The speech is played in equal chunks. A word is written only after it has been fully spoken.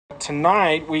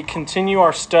tonight we continue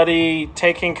our study,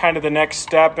 taking kind of the next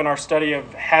step in our study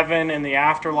of heaven and the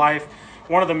afterlife.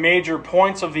 One of the major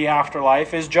points of the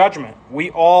afterlife is judgment.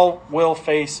 We all will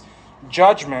face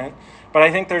judgment, but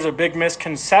I think there's a big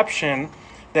misconception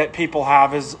that people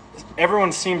have is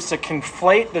everyone seems to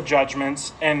conflate the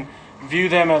judgments and view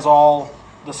them as all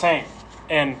the same.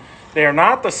 And they are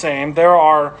not the same. There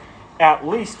are at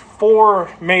least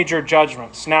 4 major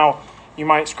judgments. Now, you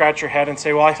might scratch your head and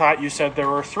say, well, I thought you said there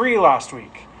were 3 last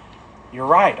week. You're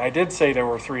right. I did say there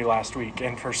were 3 last week.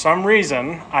 And for some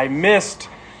reason, I missed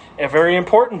a very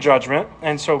important judgment.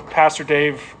 And so Pastor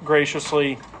Dave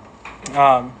graciously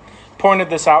pointed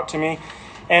this out to me.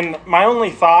 And my only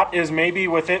thought is maybe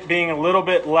with it being a little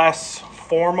bit less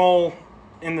formal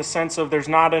in the sense of there's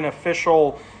not an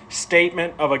official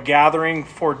statement of a gathering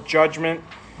for judgment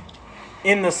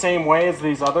in the same way as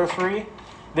these other 3,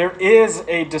 there is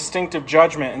a distinctive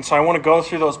judgment. And so I want to go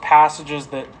through those passages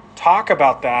that talk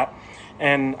about that,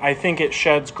 and I think it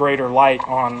sheds greater light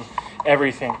on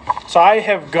everything. So I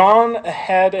have gone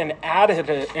ahead and added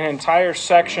an entire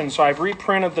section, so I've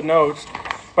reprinted the notes,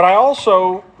 but I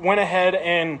also went ahead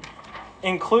and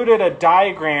included a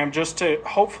diagram just to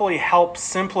hopefully help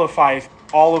simplify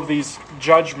all of these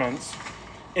judgments,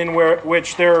 in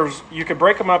which there's, you could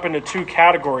break them up into 2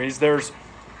 categories. There's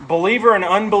believer and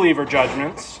unbeliever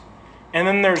judgments, and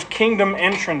then there's kingdom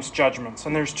entrance judgments,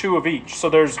 and there's 2 of each. So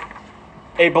there's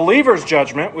a believer's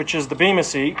judgment, which is the Bema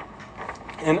seat,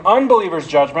 an unbeliever's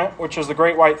judgment, which is the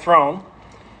great white throne.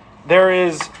 There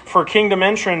is, for kingdom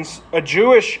entrance, a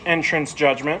Jewish entrance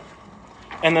judgment,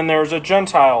 and then there's a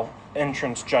Gentile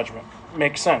entrance judgment.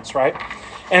 Makes sense, right?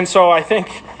 And so I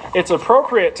think it's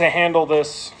appropriate to handle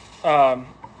this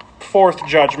 4th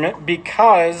judgment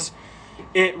because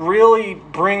it really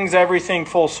brings everything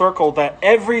full circle that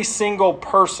every single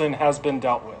person has been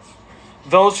dealt with.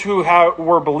 Those who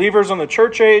were believers in the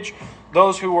church age,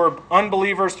 those who were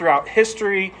unbelievers throughout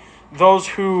history, those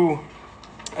who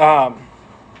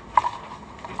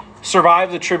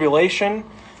survived the tribulation,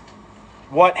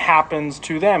 what happens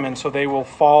to them? And so they will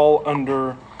fall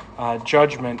under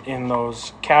judgment in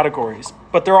those categories.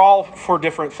 But they're all for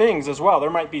different things as well. There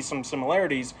might be some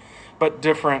similarities, but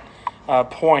different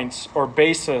points or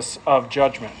basis of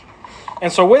judgment.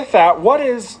 And so with that, what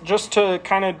is, just to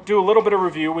kind of do a little bit of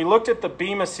review, we looked at the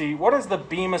Bema seat. What is the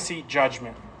Bema seat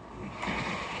judgment?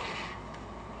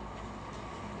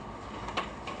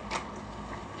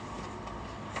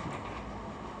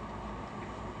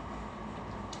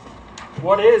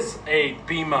 What is a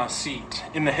Bema seat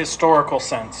in the historical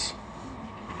sense?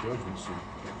 Judgment seat.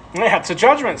 Yeah, it's a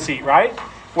judgment seat, right?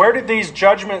 Where did these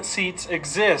judgment seats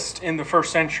exist in the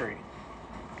first century?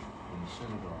 In the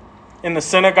synagogue. In the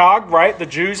synagogue, right? The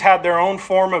Jews had their own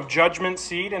form of judgment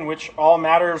seat in which all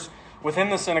matters within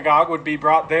the synagogue would be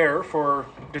brought there for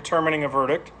determining a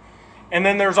verdict. And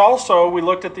then there's also, we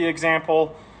looked at the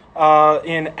example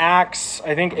in Acts,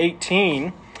 I think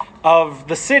 18, of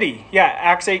the city. Yeah,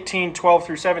 Acts 18, 12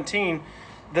 through 17.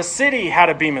 The city had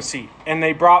a Bema seat, and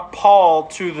they brought Paul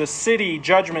to the city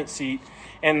judgment seat.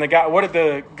 And the guy, what did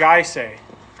the guy say?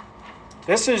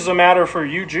 This is a matter for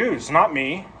you Jews, not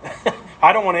me.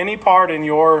 I don't want any part in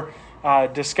your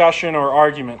discussion or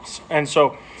arguments. And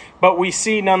so, but we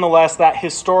see nonetheless that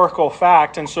historical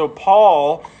fact. And so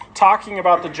Paul, talking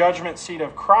about the judgment seat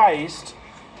of Christ,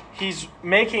 he's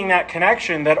making that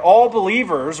connection that all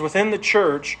believers within the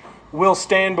church will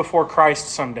stand before Christ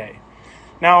someday.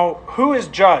 Now, who is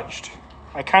judged?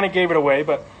 I kind of gave it away,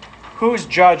 but who is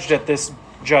judged at this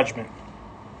judgment?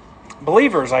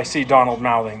 Believers, I see Donald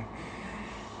mouthing.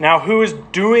 Now, who is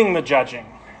doing the judging?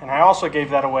 And I also gave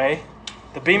that away.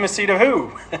 The Bema seat of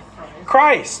who?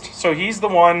 Christ. So he's the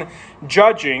one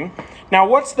judging. Now,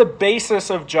 what's the basis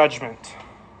of judgment?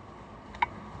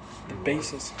 The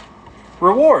basis.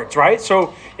 Rewards, right?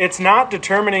 So it's not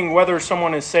determining whether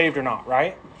someone is saved or not,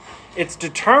 right? It's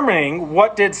determining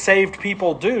what did saved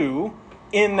people do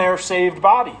in their saved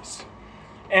bodies.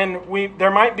 And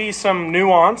there might be some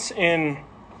nuance in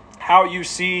how you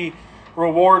see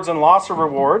rewards and loss of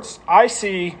rewards. I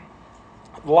see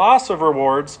loss of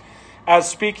rewards as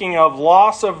speaking of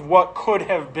loss of what could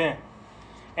have been.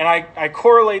 And I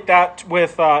correlate that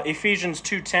with Ephesians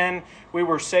 2:10. We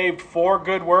were saved for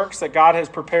good works that God has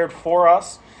prepared for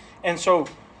us. And so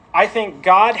I think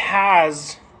God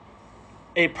has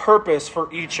a purpose for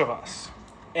each of us.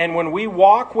 And when we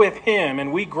walk with Him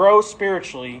and we grow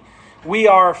spiritually, we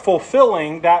are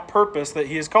fulfilling that purpose that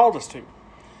He has called us to.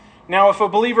 Now, if a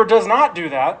believer does not do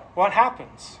that, what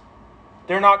happens?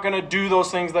 They're not going to do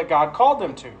those things that God called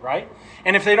them to, right?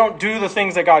 And if they don't do the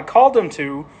things that God called them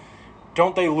to,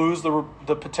 don't they lose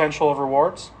the potential of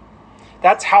rewards?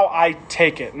 That's how I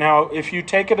take it. Now, if you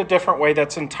take it a different way,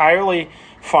 that's entirely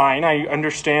fine. I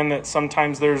understand that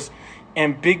sometimes there's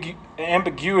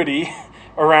ambiguity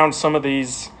around some of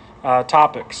these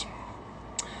topics.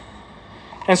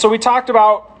 And so we talked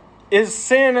about, is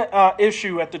sin an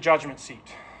issue at the judgment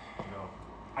seat? No.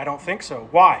 I don't think so.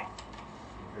 Why?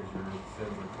 Because your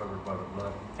sins are covered by the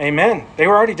blood. Amen. They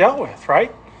were already dealt with,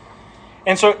 right?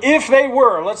 And so if they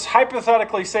were, let's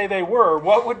hypothetically say they were,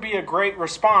 what would be a great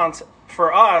response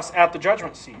for us at the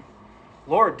judgment seat?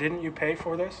 Lord, didn't you pay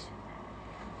for this?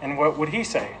 And what would he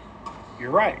say?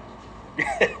 You're right.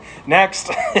 Next.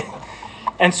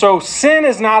 And so sin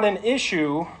is not an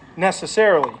issue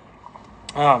necessarily.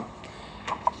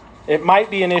 It might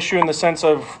be an issue in the sense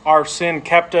of our sin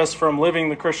kept us from living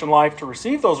the Christian life to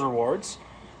receive those rewards.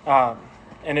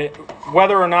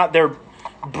 Whether or not they're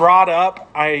brought up,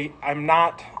 I'm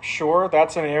not sure.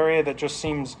 That's an area that just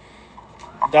seems,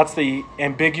 that's the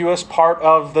ambiguous part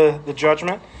of the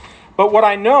judgment. But what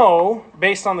I know,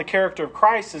 based on the character of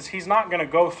Christ, is he's not going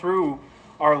to go through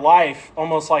our life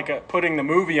almost like putting the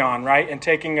movie on, right? And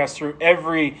taking us through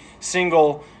every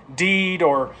single deed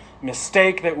or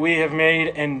mistake that we have made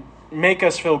and make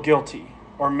us feel guilty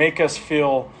or make us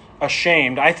feel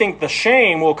ashamed. I think the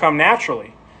shame will come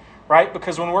naturally, right?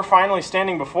 Because when we're finally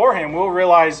standing before him, we'll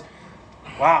realize,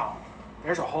 wow,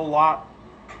 there's a whole lot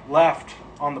left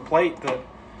on the plate that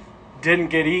didn't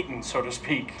get eaten, so to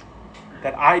speak,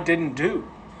 that I didn't do.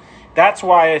 That's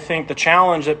why I think the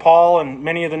challenge that Paul and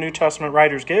many of the New Testament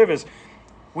writers give is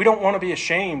we don't want to be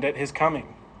ashamed at his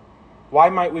coming. Why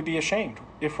might we be ashamed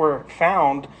if we're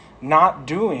found not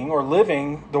doing or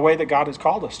living the way that God has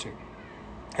called us to?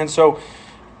 And so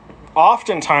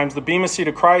oftentimes the Bema Seat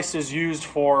of Christ is used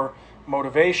for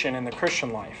motivation in the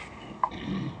Christian life.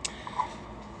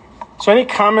 So any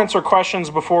comments or questions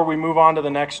before we move on to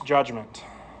the next judgment?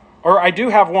 Or I do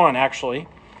have one, actually.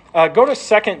 Go to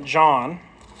 2 John.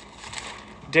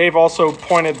 Dave also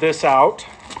pointed this out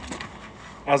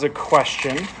as a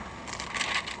question.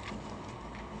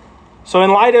 So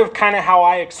in light of kind of how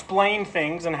I explain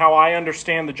things and how I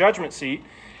understand the judgment seat,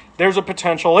 there's a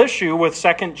potential issue with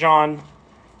 2 John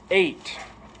 8.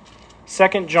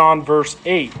 2 John verse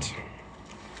 8.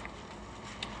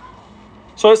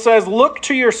 So it says, "Look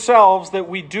to yourselves that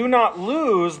we do not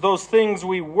lose those things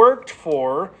we worked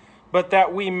for, but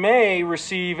that we may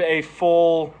receive a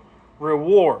full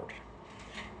reward."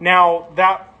 Now,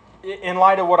 that in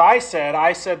light of what I said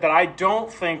that I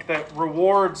don't think that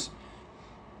rewards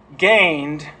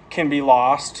gained can be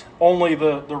lost, only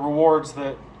the rewards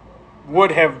that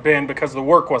would have been because the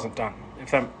work wasn't done,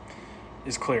 if that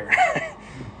is clear.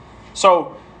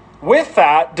 So, with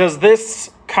that, does this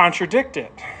contradict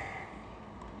it?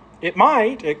 It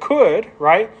might, it could,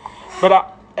 right?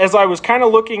 But as I was kind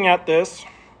of looking at this,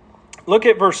 look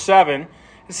at verse 7.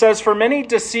 It says, "For many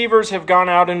deceivers have gone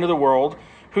out into the world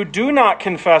who do not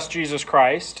confess Jesus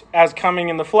Christ as coming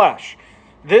in the flesh.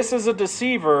 This is a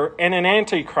deceiver and an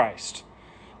antichrist.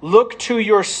 Look to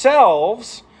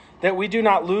yourselves that we do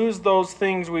not lose those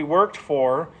things we worked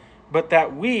for, but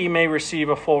that we may receive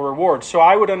a full reward." So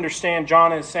I would understand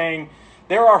John is saying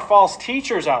there are false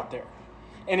teachers out there.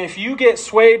 And if you get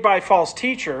swayed by false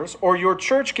teachers, or your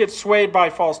church gets swayed by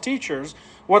false teachers,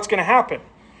 what's going to happen?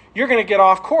 You're going to get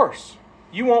off course.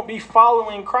 You won't be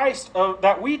following Christ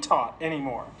that we taught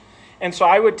anymore. And so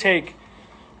I would take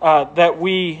that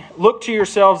we look to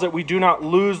yourselves that we do not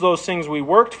lose those things we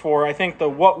worked for. I think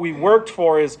what we worked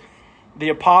for is the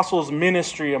apostles'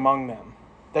 ministry among them.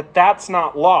 That's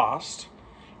not lost.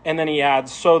 And then he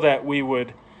adds, so that we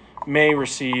may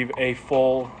receive a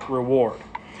full reward.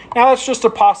 Now, that's just a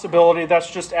possibility.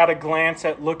 That's just at a glance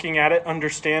at looking at it.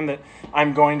 Understand that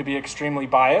I'm going to be extremely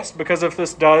biased, because if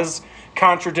this does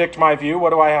contradict my view,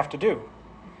 what do I have to do?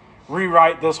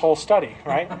 Rewrite this whole study,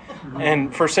 right?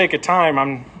 And for sake of time,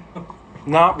 I'm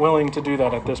not willing to do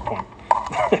that at this point.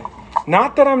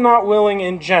 Not that I'm not willing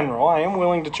in general. I am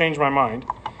willing to change my mind.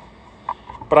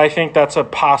 But I think that's a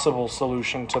possible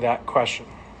solution to that question.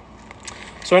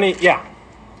 So Ezekiel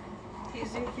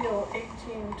 18:24.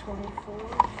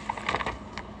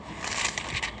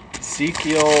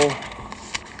 Ezekiel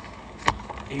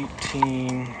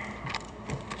 18.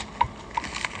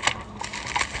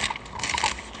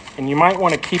 And you might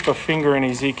want to keep a finger in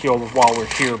Ezekiel while we're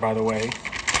here, by the way.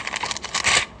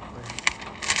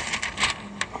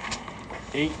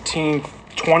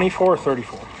 18:24 or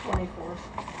 34? 24.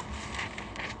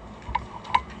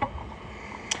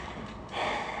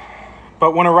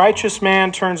 "But when a righteous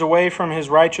man turns away from his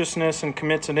righteousness and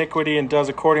commits iniquity and does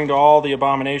according to all the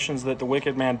abominations that the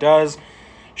wicked man does,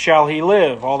 shall he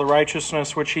live? All the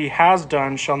righteousness which he has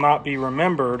done shall not be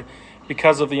remembered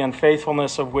because of the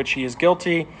unfaithfulness of which he is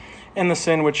guilty, and the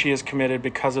sin which he has committed,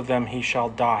 because of them he shall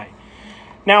die.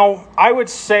 Now, I would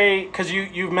say, because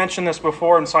you've mentioned this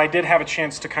before, and so I did have a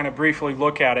chance to kind of briefly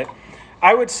look at it,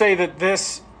 I would say that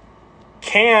this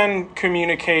can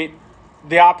communicate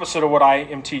the opposite of what I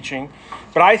am teaching.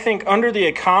 But I think under the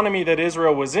economy that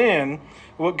Israel was in,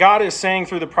 what God is saying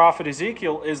through the prophet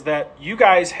Ezekiel is that you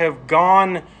guys have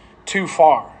gone too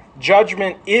far.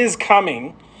 Judgment is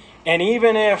coming, and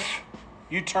even if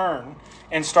you turn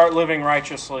and start living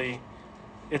righteously,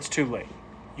 it's too late.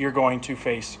 You're going to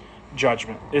face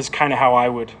judgment, is kind of how I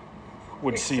would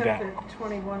see that. Except that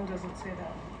 21 doesn't say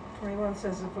that. 21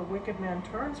 says, if a wicked man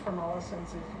turns from all the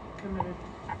sins he's committed,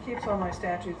 keeps all my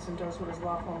statutes and does what is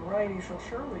lawful and right, he shall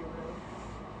surely live.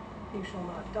 He shall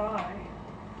not die.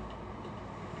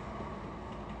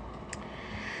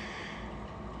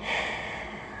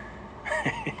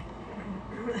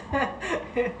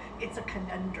 It's a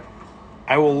conundrum.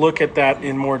 I will look at that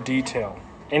in more detail.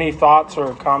 Any thoughts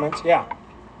or comments? Yeah.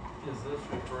 Is this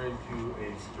referring to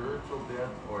a spiritual death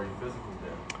or a physical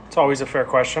death? It's always a fair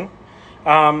question.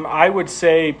 I would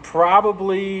say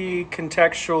probably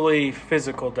contextually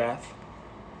physical death.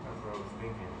 That's what I was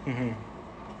thinking.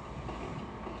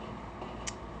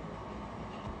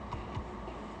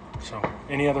 So,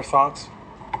 any other thoughts?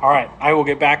 All right, I will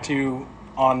get back to you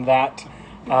on that,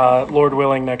 Lord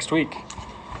willing, next week.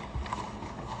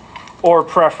 Or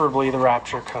preferably the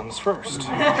rapture comes first. You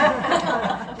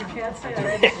can't say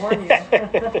I didn't warn you.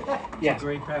 Yes. It's a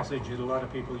great passage that a lot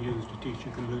of people use to teach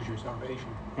you can lose your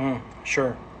salvation.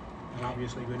 Sure. And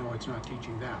obviously we know it's not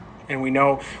teaching that. And we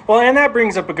know, well, and that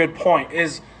brings up a good point,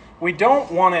 is we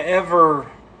don't want to ever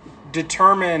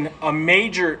determine a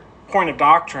major point of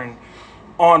doctrine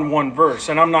on one verse.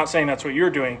 And I'm not saying that's what you're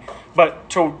doing.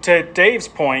 But to Dave's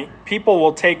point, people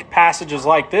will take passages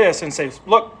like this and say,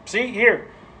 look, see here,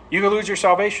 you can lose your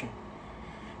salvation.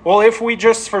 Well, if we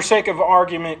just, for sake of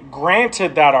argument,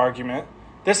 granted that argument,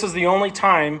 this is the only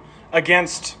time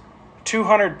against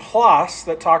 200 plus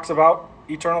that talks about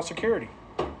eternal security.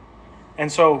 And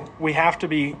so we have to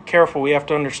be careful. We have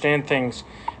to understand things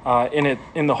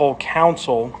in the whole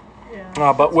counsel.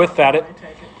 Yeah, but with that, I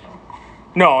take it.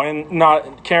 no, and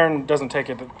not Karen doesn't take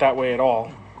it that way at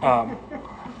all.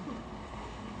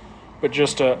 But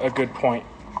just a good point.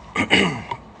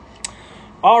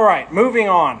 All right, moving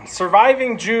on.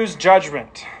 Surviving Jews'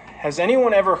 judgment. Has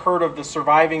anyone ever heard of the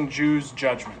surviving Jews'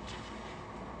 judgment?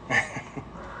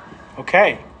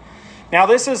 Okay. Now,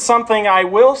 this is something I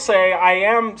will say I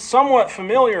am somewhat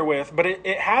familiar with, but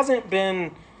it hasn't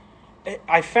been...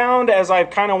 I found as I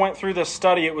kind of went through this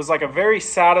study, it was like a very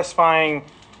satisfying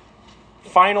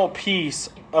final piece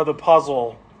of the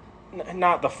puzzle.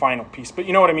 Not the final piece, but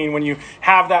you know what I mean? When you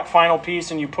have that final piece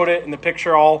and you put it and the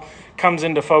picture all comes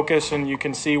into focus and you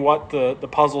can see what the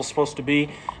puzzle's supposed to be.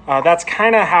 That's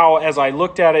kind of how, as I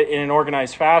looked at it in an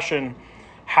organized fashion,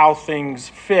 how things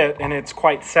fit, and it's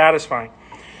quite satisfying.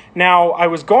 Now, I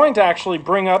was going to actually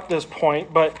bring up this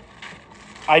point, but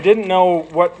I didn't know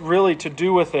what really to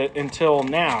do with it until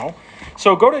now.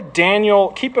 So go to Daniel,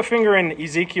 keep a finger in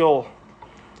Ezekiel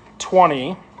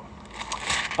 20.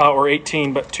 Or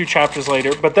 18, but 2 chapters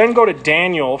later. But then go to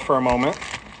Daniel for a moment,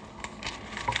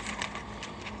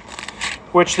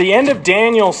 which the end of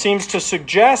Daniel seems to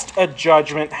suggest a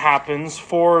judgment happens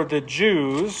for the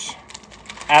Jews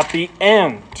at the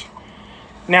end.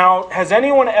 Now, has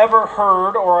anyone ever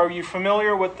heard, or are you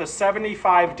familiar with the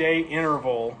 75-day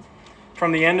interval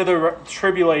from the end of the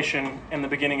tribulation and the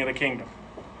beginning of the kingdom?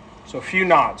 So a few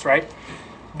nods, right?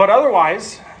 But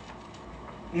otherwise,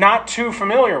 not too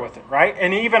familiar with it, right?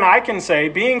 And even I can say,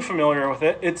 being familiar with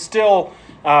it, it's still,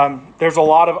 there's a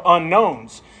lot of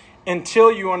unknowns until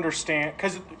you understand,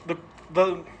 because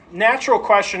the natural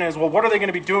question is, well, what are they going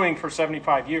to be doing for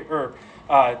 75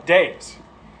 days?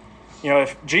 You know,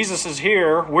 if Jesus is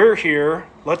here, we're here,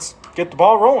 let's get the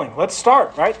ball rolling. Let's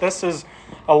start, right? This is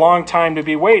a long time to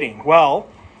be waiting. Well,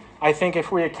 I think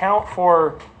if we account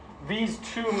for these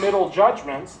two middle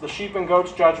judgments, the sheep and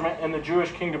goats judgment and the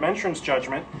Jewish kingdom entrance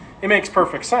judgment, it makes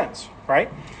perfect sense,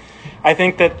 right? I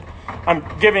think that I'm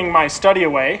giving my study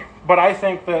away, but I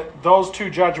think that those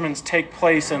two judgments take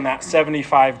place in that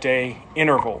 75-day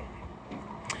interval.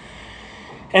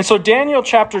 And so Daniel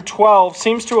chapter 12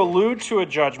 seems to allude to a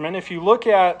judgment. If you look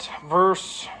at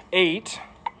verse 8,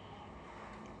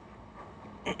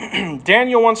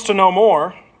 Daniel wants to know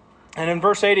more. And in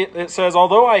verse 8 it says,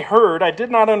 although I heard, I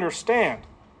did not understand.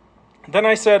 Then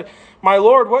I said, my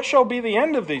Lord, what shall be the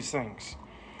end of these things?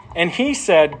 And he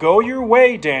said, go your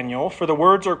way, Daniel, for the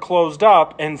words are closed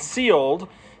up and sealed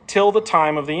till the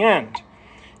time of the end.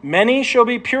 Many shall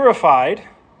be purified,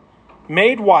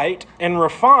 made white and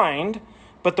refined,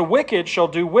 but the wicked shall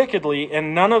do wickedly,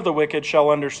 and none of the wicked shall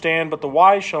understand, but the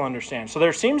wise shall understand. So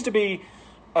there seems to be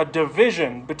a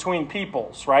division between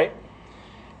peoples, right?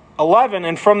 11,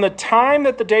 and from the time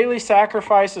that the daily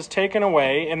sacrifice is taken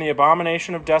away and the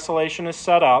abomination of desolation is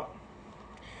set up,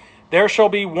 there shall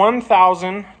be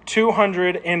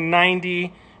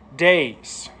 1,290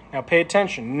 days. Now pay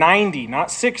attention, 90,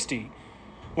 not 60.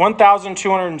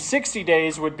 1,260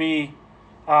 days would be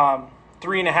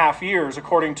 3.5 years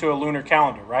according to a lunar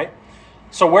calendar, right?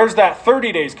 So where's that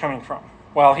 30 days coming from?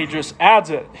 Well, he just adds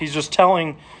it. He's just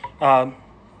telling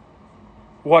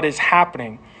what is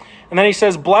happening. And then he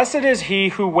says, blessed is he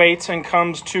who waits and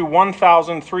comes to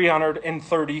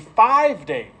 1,335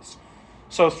 days.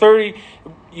 So 30,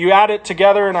 you add it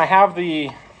together, and I have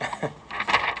the,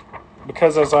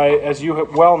 because as you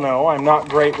well know, I'm not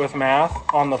great with math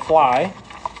on the fly.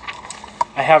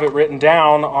 I have it written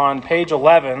down on page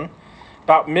 11,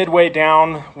 about midway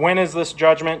down. When is this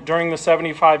judgment? During the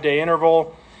 75-day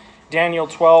interval. Daniel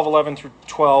 12, 11 through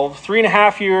 12.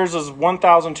 3.5 years is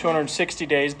 1,260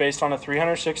 days based on a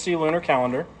 360 lunar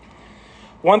calendar.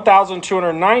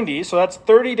 1,290, so that's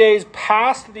 30 days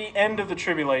past the end of the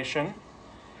tribulation.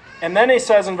 And then he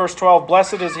says in verse 12,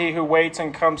 blessed is he who waits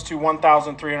and comes to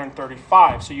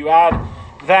 1,335. So you add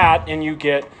that and you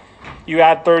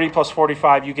add 30 plus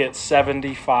 45, you get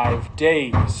 75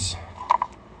 days.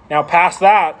 Now past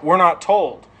that, we're not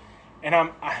told. And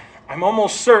I'm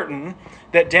almost certain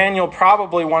that Daniel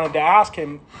probably wanted to ask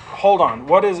him, hold on,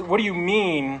 what do you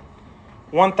mean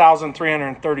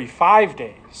 1,335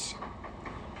 days?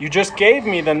 You just gave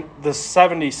me the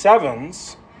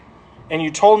 77s, and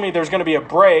you told me there's going to be a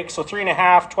break, so 3.5,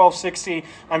 1,260,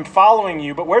 I'm following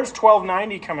you, but where's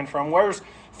 1,290 coming from? Where's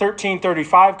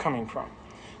 1,335 coming from?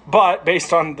 But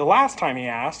based on the last time he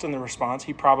asked and the response,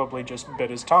 he probably just bit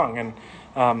his tongue and,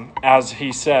 as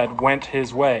he said, went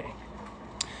his way.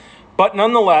 But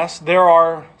nonetheless, there's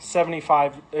a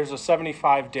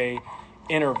 75-day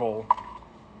interval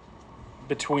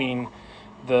between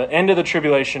the end of the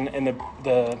tribulation and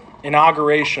the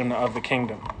inauguration of the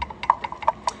kingdom.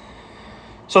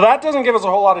 So that doesn't give us a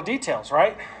whole lot of details,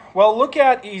 right? Well, look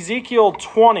at Ezekiel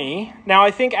 20. Now,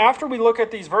 I think after we look at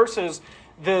these verses,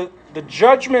 the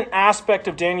judgment aspect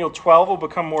of Daniel 12 will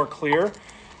become more clear.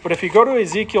 But if you go to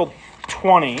Ezekiel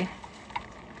 20...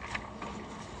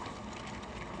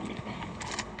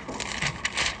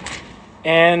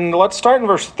 and let's start in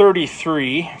verse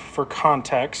 33 for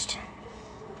context.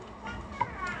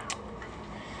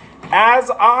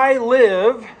 As I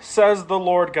live, says the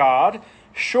Lord God,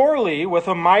 surely with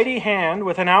a mighty hand,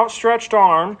 with an outstretched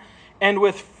arm, and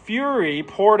with fury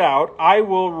poured out, I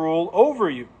will rule over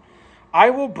you. I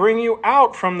will bring you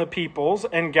out from the peoples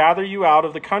and gather you out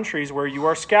of the countries where you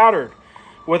are scattered.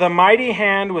 With a mighty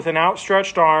hand, with an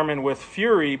outstretched arm, and with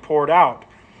fury poured out.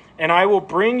 And I will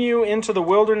bring you into the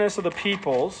wilderness of the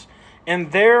peoples,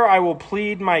 and there I will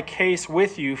plead my case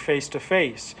with you face to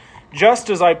face,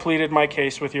 just as I pleaded my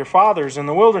case with your fathers in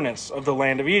the wilderness of the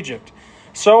land of Egypt.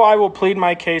 So I will plead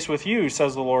my case with you,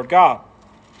 says the Lord God.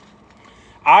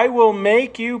 I will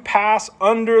make you pass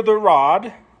under the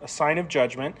rod, a sign of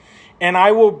judgment, and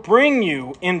I will bring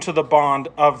you into the bond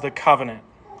of the covenant.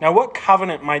 Now, what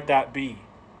covenant might that be?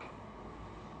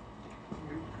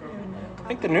 I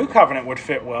think the new covenant would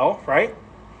fit well, right?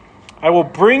 I will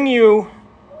bring you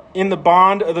in the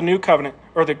bond of the new covenant,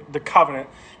 or the covenant.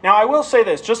 Now, I will say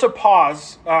this, just a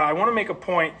pause. I want to make a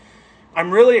point.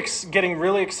 I'm really getting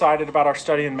really excited about our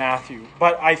study in Matthew.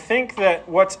 But I think that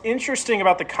what's interesting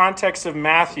about the context of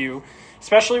Matthew,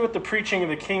 especially with the preaching of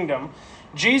the kingdom,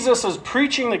 Jesus is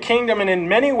preaching the kingdom and in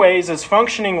many ways is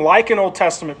functioning like an Old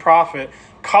Testament prophet,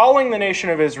 calling the nation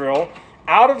of Israel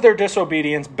out of their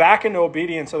disobedience back into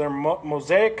obedience of their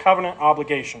Mosaic covenant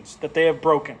obligations that they have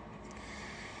broken.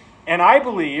 And I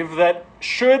believe that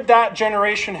should that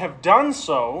generation have done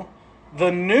so,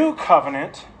 the new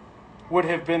covenant would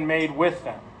have been made with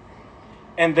them.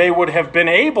 And they would have been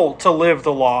able to live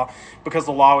the law because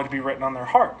the law would be written on their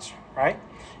hearts, right?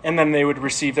 And then they would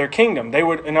receive their kingdom. They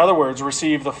would, in other words,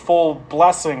 receive the full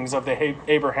blessings of the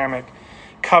Abrahamic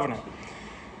covenant.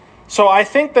 So I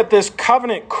think that this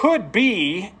covenant could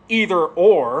be either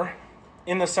or,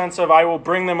 in the sense of I will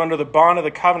bring them under the bond of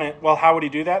the covenant. Well, how would he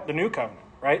do that? The new covenant,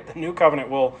 right? The new covenant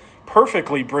will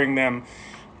perfectly bring them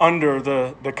under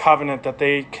the covenant that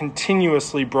they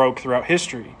continuously broke throughout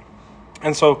history.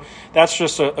 And so that's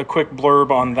just a quick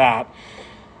blurb on that.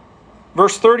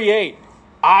 Verse 38,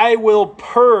 I will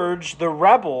purge the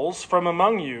rebels from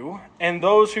among you and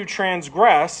those who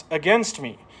transgress against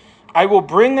me. I will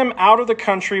bring them out of the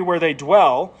country where they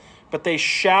dwell, but they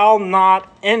shall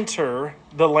not enter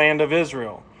the land of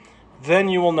Israel. Then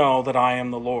you will know that I am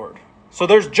the Lord. So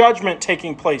there's judgment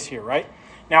taking place here, right?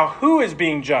 Now, who is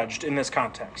being judged in this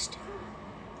context?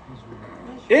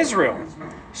 Israel.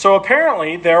 So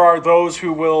apparently there are those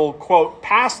who will, quote,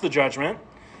 pass the judgment,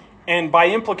 and by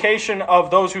implication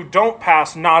of those who don't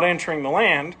pass not entering the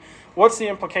land, what's the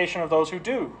implication of those who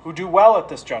do well at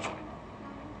this judgment?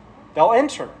 They'll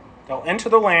enter. They'll enter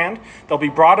the land. They'll be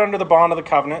brought under the bond of the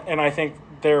covenant, and I think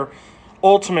they're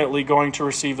ultimately going to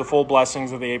receive the full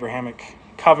blessings of the Abrahamic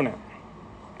covenant.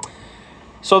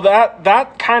 So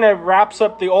that kind of wraps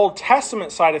up the Old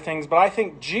Testament side of things, but I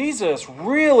think Jesus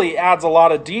really adds a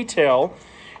lot of detail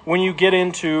when you get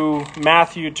into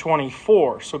Matthew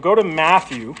 24. So go to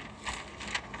Matthew.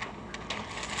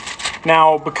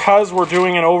 Now, because we're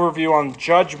doing an overview on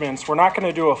judgments, we're not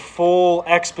going to do a full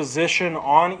exposition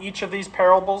on each of these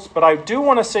parables, but I do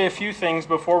want to say a few things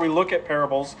before we look at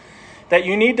parables that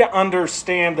you need to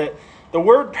understand that the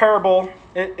word parable,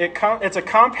 it's a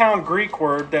compound Greek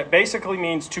word that basically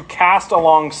means to cast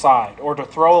alongside or to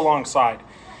throw alongside.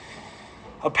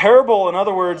 A parable, in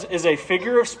other words, is a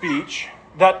figure of speech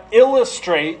that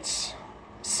illustrates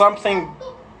something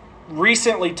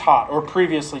recently taught or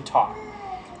previously taught.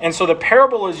 And so the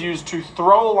parable is used to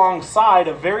throw alongside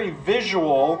a very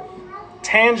visual,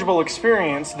 tangible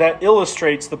experience that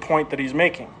illustrates the point that he's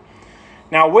making.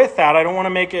 Now with that, I don't want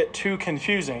to make it too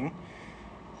confusing.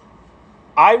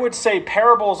 I would say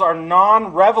parables are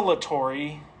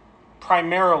non-revelatory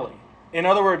primarily. In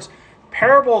other words,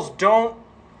 parables don't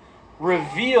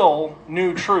reveal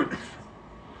new truth.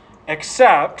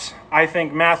 Except, I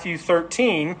think Matthew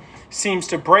 13 seems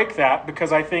to break that,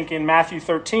 because I think in Matthew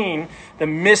 13, the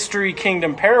mystery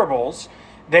kingdom parables,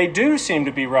 they do seem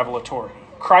to be revelatory.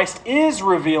 Christ is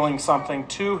revealing something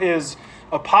to his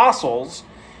apostles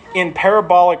in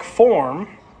parabolic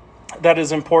form that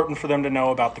is important for them to know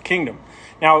about the kingdom.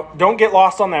 Now, don't get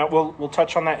lost on that. We'll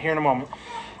touch on that here in a moment.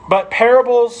 But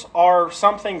parables are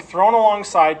something thrown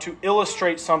alongside to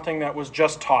illustrate something that was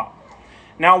just taught.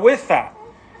 Now, with that,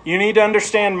 you need to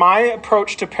understand my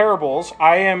approach to parables.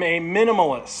 I am a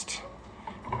minimalist.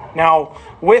 Now,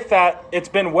 with that, it's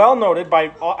been well noted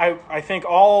by, I think,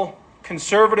 all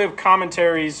conservative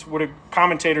commentators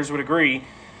would agree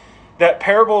that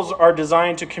parables are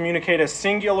designed to communicate a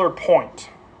singular point.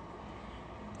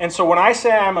 And so when I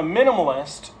say I'm a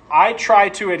minimalist, I try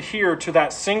to adhere to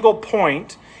that single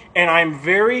point, and I'm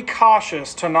very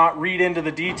cautious to not read into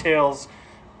the details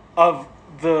of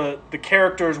the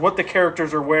characters, what the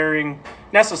characters are wearing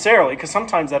necessarily, because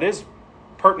sometimes that is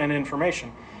pertinent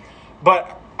information.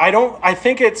 But I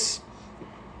think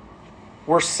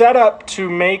we're set up to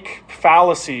make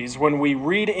fallacies when we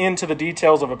read into the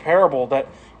details of a parable that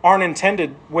aren't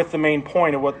intended with the main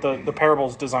point of what the parable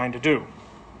is designed to do.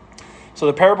 So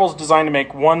the parable is designed to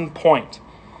make one point.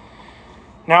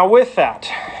 Now with that,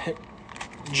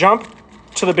 jump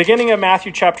to the beginning of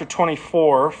Matthew chapter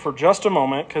 24 for just a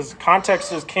moment, because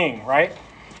context is king, right?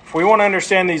 If we want to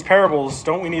understand these parables,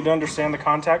 don't we need to understand the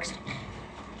context?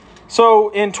 So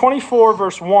in 24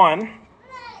 verse 1,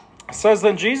 it says,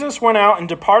 "Then Jesus went out and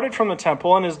departed from the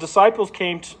temple, and his disciples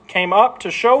came up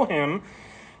to show him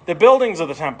the buildings of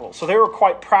the temple." So they were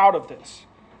quite proud of this.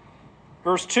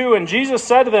 Verse 2, "And Jesus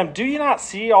said to them, 'Do you not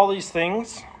see all these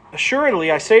things?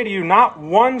 Assuredly, I say to you, not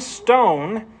one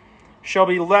stone shall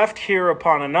be left here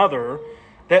upon another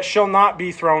that shall not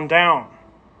be thrown down.'"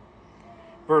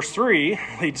 Verse 3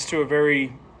 leads to a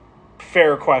very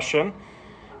fair question.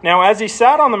 "Now, as he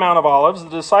sat on the Mount of Olives, the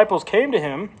disciples came to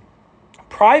him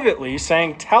privately,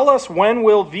 saying, 'Tell us, when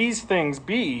will these things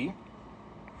be?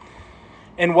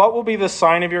 And what will be the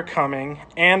sign of your coming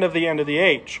and of the end of the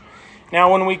age?'" Now,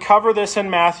 when we cover this in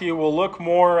Matthew, we'll look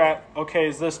more at, okay,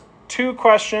 is this 2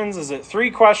 questions? Is it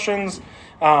 3 questions?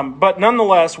 But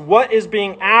nonetheless, what is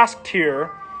being asked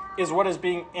here is what is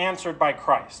being answered by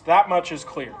Christ. That much is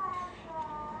clear.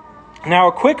 Now,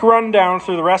 a quick rundown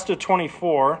through the rest of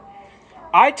 24.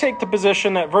 I take the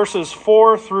position that verses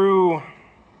 4 through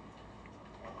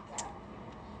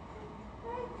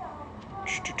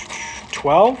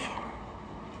 12,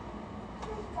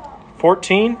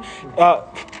 14,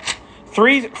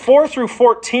 4 through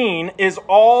 14 is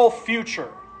all future.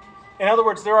 In other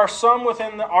words, there are some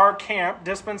within our camp,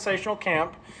 dispensational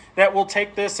camp, that will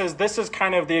take this as this is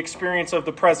kind of the experience of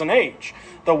the present age.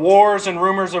 The wars and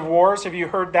rumors of wars. Have you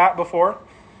heard that before?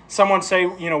 Someone say,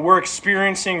 we're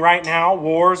experiencing right now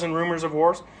wars and rumors of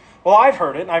wars. Well, I've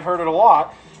heard it, and I've heard it a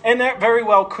lot. And that very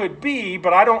well could be,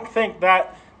 but I don't think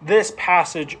that this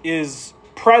passage is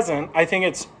present. I think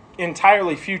it's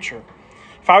entirely future.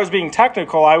 If I was being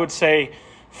technical, I would say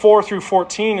 4 through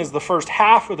 14 is the first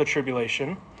half of the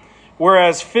tribulation,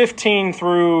 whereas 15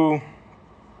 through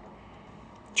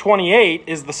 28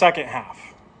 is the second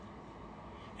half.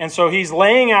 And so he's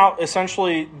laying out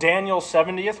essentially Daniel's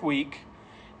 70th week.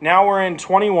 Now we're in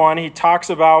 21. He talks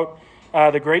about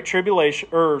the Great Tribulation,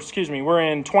 we're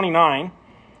in 29.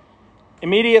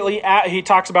 Immediately, he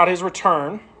talks about his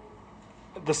return.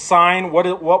 The sign,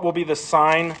 what will be the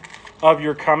sign of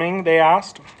your coming, they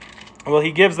asked. Well,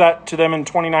 he gives that to them in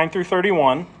 29 through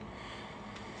 31.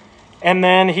 And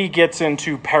then he gets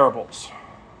into parables.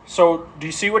 So do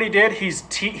you see what he did?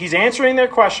 He's answering their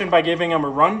question by giving them a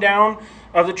rundown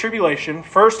of the tribulation,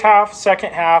 first half,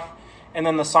 second half, and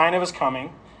then the sign of his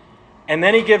coming. And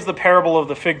then he gives the parable of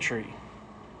the fig tree.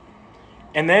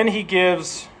 And then he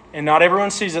gives, and not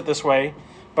everyone sees it this way,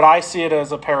 but I see it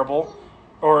as a parable,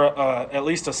 or at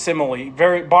least a simile.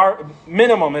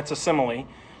 Minimum, it's a simile.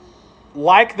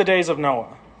 Like the days of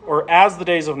Noah, or as the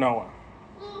days of Noah.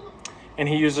 And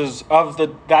he uses,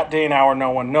 that day and hour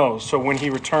no one knows. So when he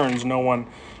returns, no one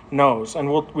knows. And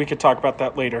we could talk about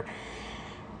that later.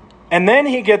 And then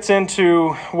he gets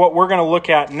into what we're going to look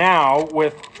at now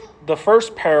with the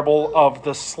first parable of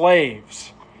the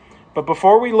slaves. But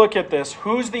before we look at this,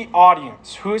 who's the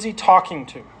audience? Who is he talking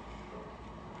to?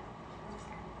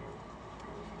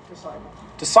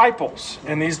 Disciples.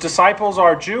 And these disciples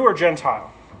are Jew or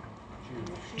Gentile?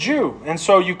 Jew. And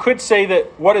so you could say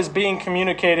that what is being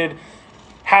communicated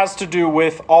has to do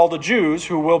with all the Jews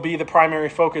who will be the primary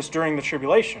focus during the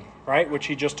tribulation, right? Which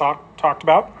he just talked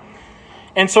about.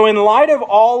 And so in light of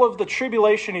all of the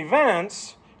tribulation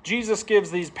events, Jesus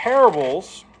gives these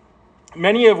parables,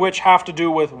 many of which have to do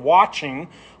with watching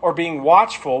or being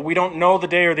watchful. We don't know the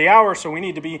day or the hour, so we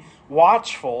need to be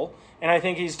watchful. And I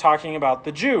think he's talking about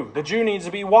the Jew. The Jew needs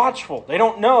to be watchful. They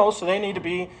don't know, so they need to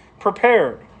be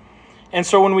prepared. And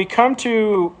so when we come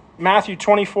to Matthew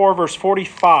 24, verse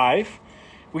 45,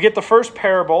 we get the first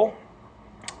parable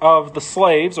of the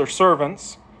slaves or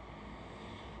servants.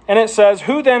 And it says,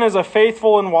 "Who then is a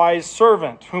faithful and wise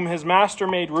servant, whom his master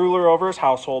made ruler over his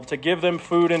household, to give them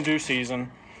food in due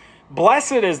season?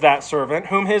 Blessed is that servant,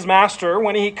 whom his master,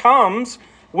 when he comes,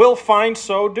 will find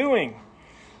so doing.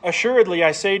 Assuredly,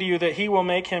 I say to you that he will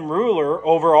make him ruler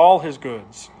over all his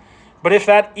goods. But if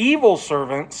that evil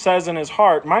servant says in his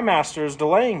heart, 'My master is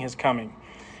delaying his coming,'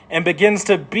 and begins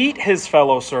to beat his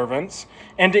fellow servants,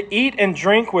 and to eat and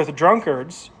drink with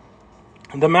drunkards,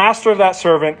 the master of that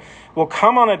servant will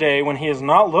come on a day when he is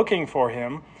not looking for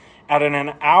him, at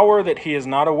an hour that he is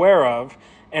not aware of,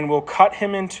 and will cut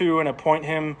him in two and appoint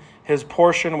him his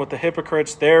portion with the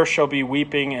hypocrites. There shall be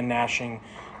weeping and gnashing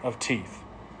of teeth."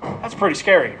 That's pretty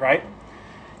scary, right?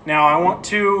 Now, I want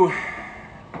to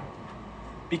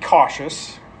be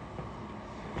cautious,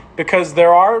 because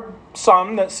there are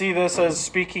some that see this as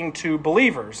speaking to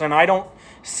believers, and I don't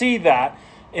see that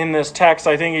in this text.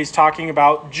 I think he's talking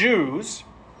about Jews.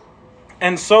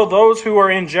 And so those who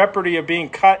are in jeopardy of being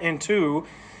cut in two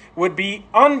would be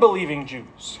unbelieving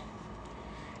Jews.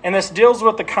 And this deals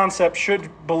with the concept, should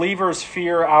believers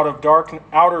fear outer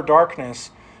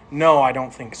darkness? No, I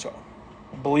don't think so.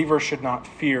 Believers should not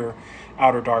fear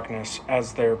outer darkness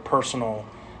as their personal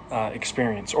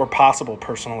experience or possible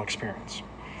personal experience.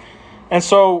 And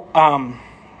so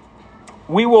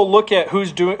we will look at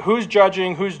who's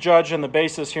judging, who's judged, and the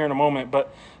basis here in a moment.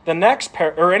 But the next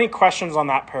or any questions on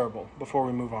that parable before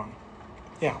we move on?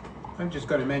 Yeah. I'm just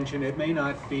going to mention, it may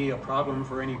not be a problem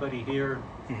for anybody here,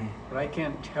 but I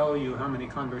can't tell you how many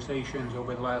conversations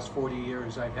over the last 40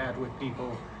 years I've had with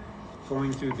people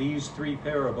going through these three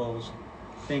parables,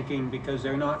 thinking because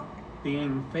they're not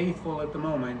being faithful at the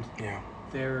moment,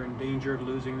 they're in danger of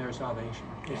losing their salvation.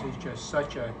 This is just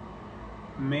such a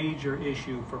major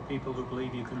issue for people who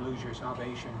believe you can lose your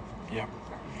salvation. Yeah.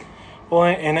 Well,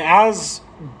 and as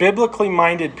biblically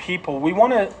minded people, we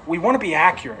want to be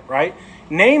accurate, right?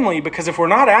 Namely, because if we're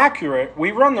not accurate,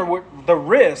 we run the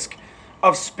risk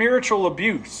of spiritual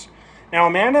abuse. Now,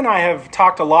 Amanda and I have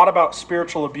talked a lot about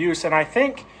spiritual abuse, and I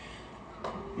think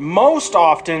most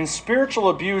often spiritual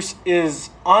abuse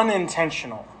is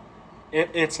unintentional.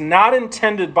 It's not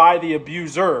intended by the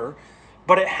abuser,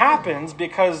 but it happens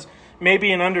because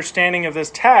maybe an understanding of this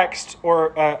text or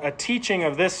a teaching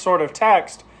of this sort of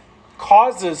text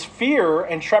causes fear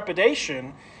and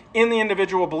trepidation in the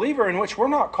individual believer, in which we're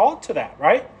not called to that,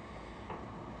 right?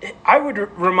 I would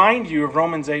remind you of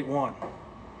Romans 8:1,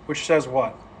 which says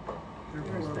what?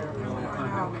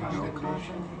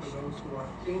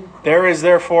 There is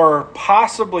therefore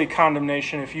possibly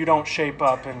condemnation if you don't shape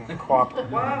up and cooperate.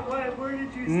 Where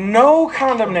did you say no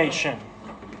condemnation.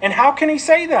 And how can he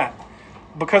say that?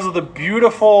 Because of the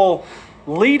beautiful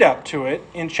lead up to it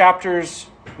in chapters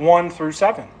 1 through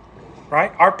 7.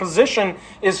 Right? Our position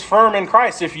is firm in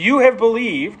Christ. If you have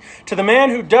believed, to the man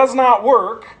who does not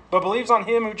work, but believes on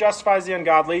him who justifies the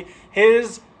ungodly,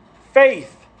 his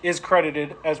faith is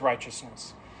credited as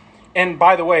righteousness. And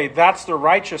by the way, that's the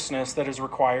righteousness that is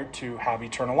required to have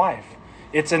eternal life.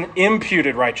 It's an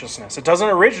imputed righteousness. It doesn't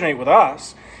originate with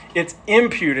us. It's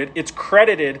imputed. It's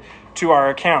credited to our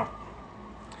account.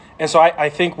 And so I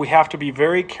think we have to be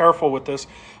very careful with this.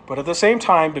 But at the same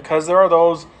time, because there are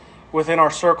those within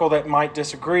our circle that might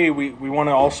disagree, we want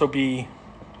to also be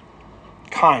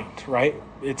kind, right?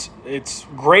 It's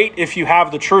great if you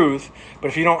have the truth, but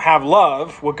if you don't have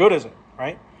love, what good is it,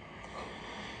 right?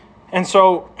 And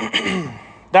so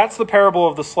that's the parable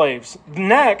of the slaves.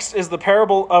 Next is the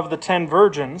parable of the 10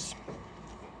 virgins.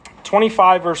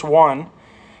 25 verse 1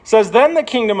 says, "Then the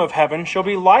kingdom of heaven shall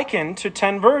be likened to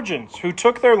 10 virgins who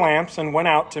took their lamps and went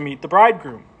out to meet the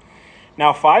bridegroom.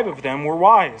 Now 5 of them were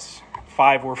wise,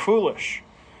 5 were foolish.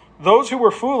 Those who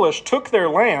were foolish took their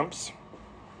lamps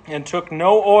and took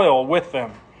no oil with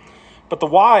them. But the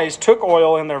wise took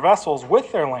oil in their vessels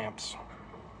with their lamps.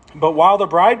 But while the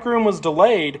bridegroom was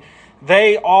delayed,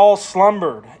 they all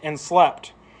slumbered and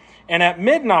slept. And at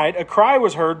midnight a cry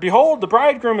was heard, 'Behold, the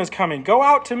bridegroom is coming. Go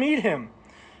out to meet him.'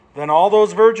 Then all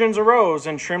those virgins arose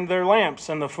and trimmed their lamps.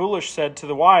 And the foolish said to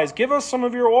the wise, 'Give us some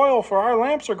of your oil, for our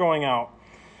lamps are going out.'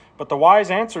 But the wise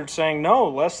answered, saying, 'No,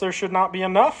 lest there should not be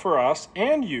enough for us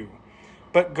and you.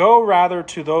 But go rather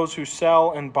to those who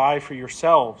sell and buy for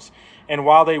yourselves.' And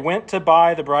while they went to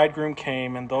buy, the bridegroom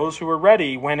came, and those who were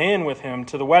ready went in with him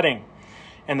to the wedding.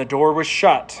 And the door was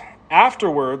shut.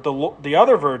 Afterward, the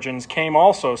other virgins came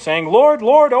also, saying, 'Lord,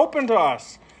 Lord, open to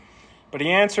us.' But he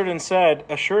answered and said,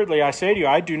 'Assuredly, I say to you,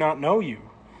 I do not know you.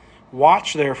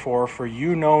 Watch therefore, for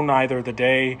you know neither the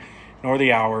day nor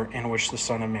the hour in which the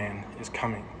Son of Man is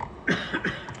coming.'"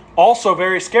 Also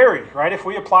very scary, right? If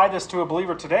we apply this to a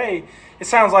believer today, it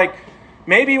sounds like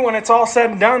maybe when it's all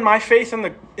said and done, my faith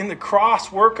in the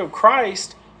cross work of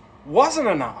Christ wasn't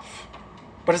enough.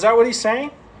 But is that what he's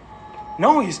saying?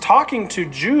 No, he's talking to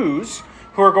Jews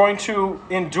who are going to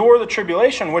endure the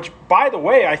tribulation, which, by the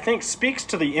way, I think speaks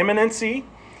to the imminency,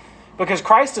 because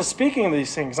Christ is speaking of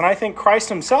these things, and I think Christ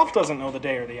himself doesn't know the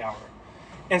day or the hour.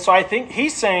 And so I think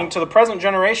he's saying to the present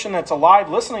generation that's alive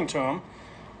listening to him,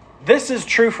 this is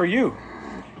true for you.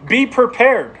 Be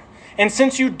prepared. And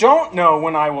since you don't know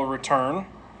when I will return,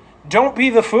 don't be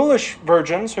the foolish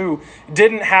virgins who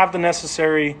didn't have the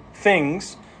necessary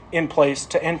things in place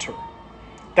to enter.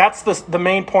 That's the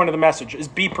main point of the message, is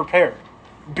be prepared.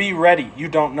 Be ready. You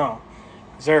don't know.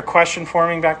 Is there a question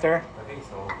forming back there? I think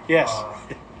so. Yes.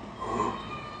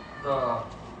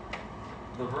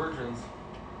 The virgins,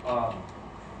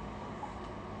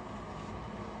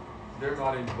 they're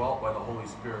not indwelt by the Holy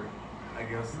Spirit. I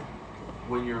guess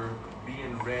when you're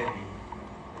being ready,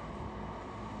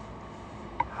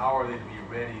 how are they to be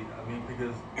ready? I mean,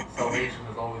 because salvation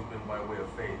has always been by way of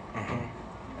faith.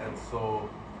 Mm-hmm. And so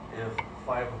if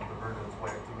 5 of the virgins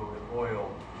went to go get oil,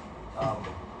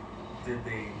 did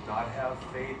they not have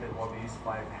faith? And while these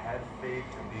 5 had faith,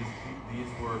 and these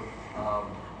were,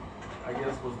 I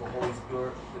guess, was the Holy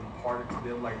Spirit imparted to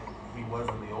them like he was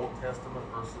in the Old Testament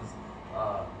versus,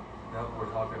 now we're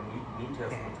talking New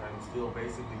Testament time still,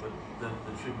 basically, but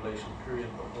the tribulation period,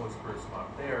 the Holy Spirit's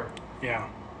not there. Yeah.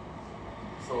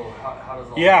 So how does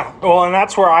all Yeah, well, and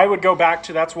that's where I would go back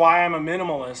to. That's why I'm a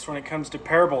minimalist when it comes to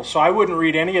parables. So I wouldn't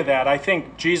read any of that. I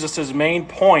think Jesus' main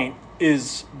point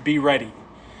is be ready.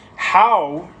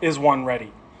 How is one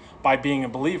ready? By being a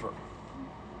believer.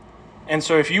 And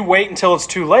so if you wait until it's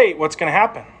too late, what's going to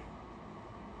happen?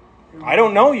 I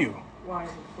don't know you. Wise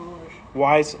and foolish.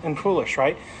 Wise and foolish,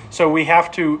 right? So we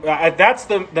have to, that's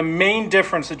the main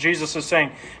difference that Jesus is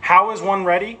saying. How is one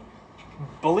ready?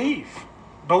 Believe.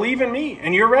 Believe in me,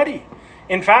 and you're ready.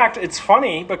 In fact, it's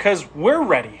funny because we're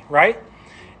ready, right?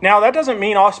 Now, that doesn't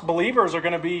mean us believers are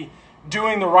going to be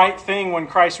doing the right thing when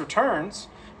Christ returns,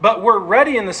 but we're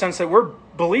ready in the sense that we're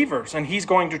believers, and he's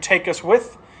going to take us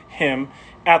with him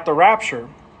at the rapture.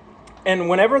 And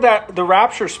whenever the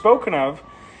rapture is spoken of,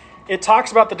 it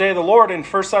talks about the day of the Lord in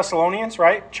 1 Thessalonians,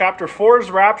 right? Chapter 4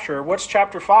 is rapture. What's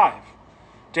chapter 5?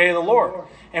 Day of the Lord.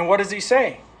 And what does he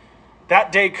say?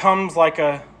 That day comes like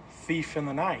a thief in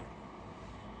the night.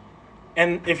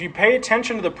 And if you pay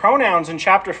attention to the pronouns in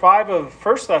chapter 5 of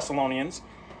 1 Thessalonians,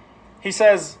 he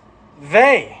says,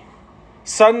 they,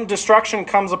 sudden destruction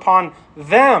comes upon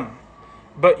them,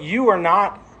 but you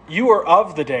are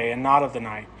of the day and not of the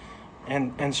night.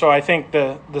 And so I think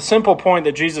the simple point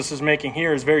that Jesus is making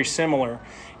here is very similar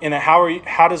in that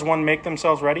how does one make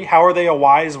themselves ready? How are they a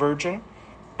wise virgin?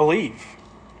 Believe.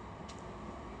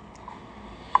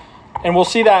 And we'll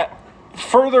see that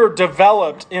further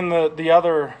developed in the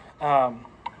other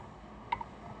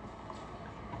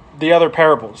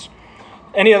parables.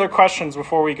 Any other questions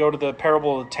before we go to the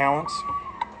parable of the talents?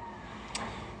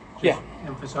 Just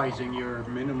emphasizing your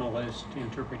minimalist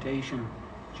interpretation,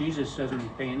 Jesus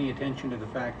doesn't pay any attention to the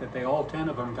fact that all 10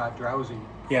 of them got drowsy.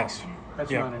 Yes. That's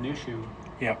not an issue.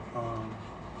 Yeah.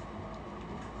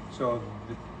 So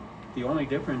the only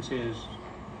difference is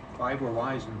 5 were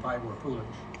wise and 5 were foolish.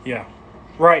 Yeah.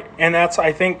 Right. And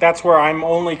I think that's where I'm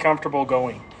only comfortable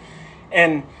going.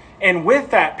 And with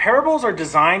that, parables are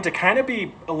designed to kind of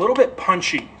be a little bit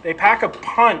punchy. They pack a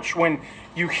punch when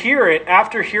you hear it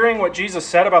after hearing what Jesus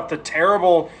said about the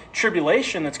terrible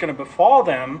tribulation that's going to befall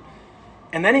them.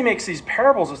 And then he makes these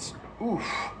parables. It's, oof.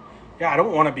 Yeah, I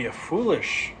don't want to be a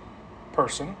foolish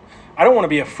person. I don't want to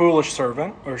be a foolish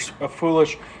servant or a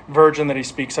foolish virgin that he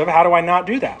speaks of. How do I not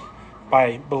do that?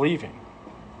 By believing.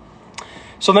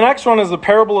 So the next one is the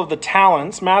parable of the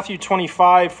talents, Matthew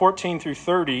 25, 14 through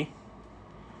 30.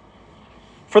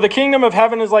 For the kingdom of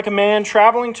heaven is like a man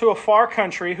traveling to a far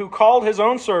country who called his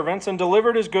own servants and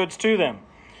delivered his goods to them.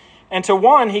 And to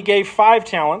one he gave 5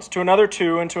 talents, to another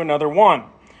 2, and to another 1,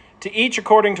 to each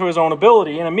according to his own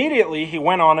ability. And immediately he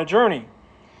went on a journey.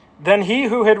 Then he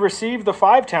who had received the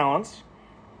 5 talents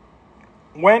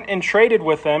went and traded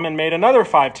with them and made another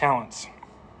 5 talents.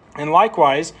 And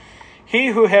likewise, he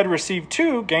who had received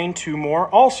 2 gained 2 more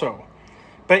also.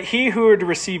 But he who had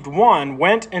received 1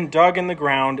 went and dug in the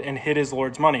ground and hid his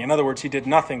Lord's money. In other words, he did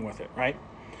nothing with it, right?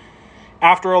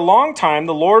 After a long time,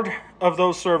 the Lord of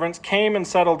those servants came and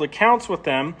settled accounts with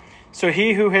them. So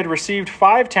he who had received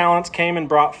 5 talents came and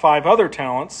brought 5 other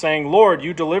talents, saying, Lord,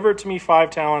 you delivered to me 5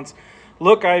 talents.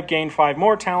 Look, I have gained 5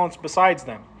 more talents besides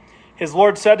them. His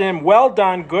Lord said to him, Well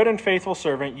done, good and faithful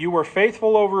servant. You were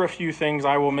faithful over a few things.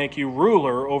 I will make you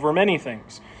ruler over many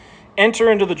things. Enter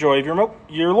into the joy of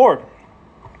your Lord.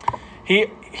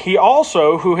 He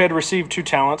also, who had received 2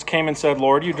 talents, came and said,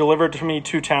 Lord, you delivered to me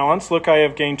 2 talents. Look, I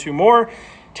have gained 2 more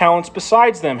talents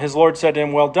besides them. His Lord said to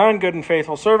him, Well done, good and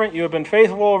faithful servant. You have been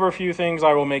faithful over a few things.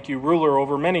 I will make you ruler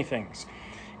over many things.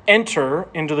 Enter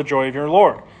into the joy of your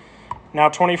Lord. Now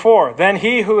 24. Then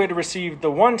he who had received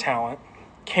the 1 talent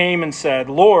came and said,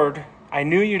 Lord, I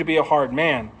knew you to be a hard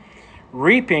man,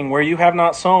 reaping where you have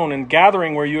not sown and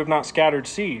gathering where you have not scattered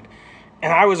seed.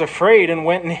 And I was afraid and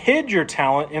went and hid your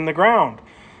talent in the ground.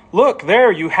 Look,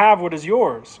 there you have what is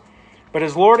yours. But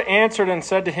his Lord answered and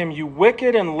said to him, You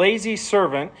wicked and lazy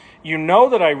servant, you know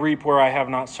that I reap where I have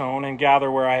not sown and gather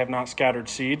where I have not scattered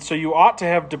seed. So you ought to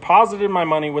have deposited my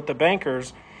money with the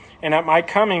bankers, and at my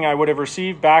coming I would have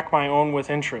received back my own with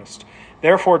interest.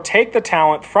 Therefore take the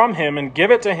talent from him and give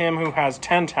it to him who has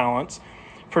 10 talents.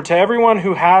 For to everyone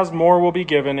who has more will be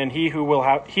given, and he will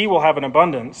have an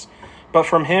abundance. But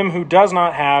from him who does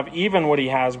not have, even what he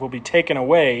has will be taken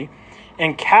away.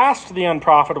 And cast the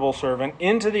unprofitable servant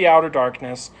into the outer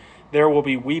darkness. There will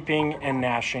be weeping and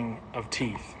gnashing of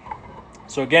teeth.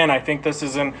 So again, I think this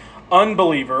is an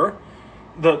unbeliever.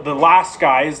 The last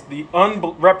guy is the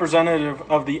representative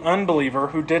of the unbeliever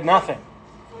who did nothing.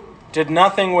 Did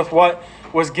nothing with what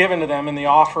was given to them in the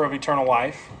offer of eternal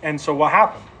life. And so what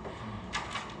happened?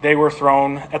 They were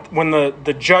thrown, when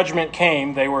the judgment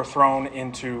came, they were thrown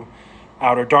into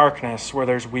outer darkness where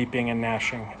there's weeping and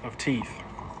gnashing of teeth.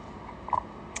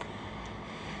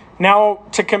 Now,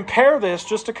 to compare this,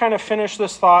 just to kind of finish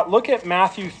this thought, look at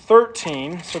Matthew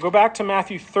 13. So go back to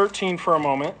Matthew 13 for a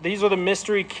moment. These are the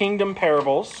mystery kingdom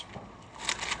parables.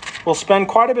 We'll spend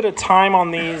quite a bit of time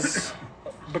on these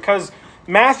because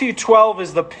Matthew 12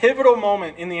 is the pivotal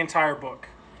moment in the entire book.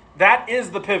 That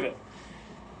is the pivot.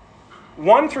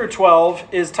 1 through 12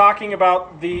 is talking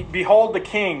about behold the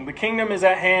king. The kingdom is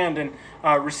at hand and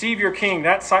receive your king,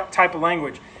 that type of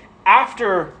language.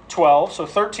 After 12, so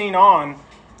 13 on,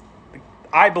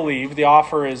 I believe the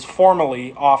offer is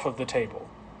formally off of the table.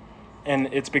 And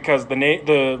it's because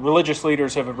the religious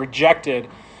leaders have rejected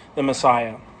the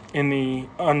Messiah in the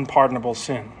unpardonable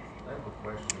sin. I have a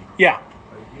question. Yeah.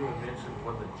 You had mentioned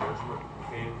when the judgment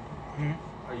came.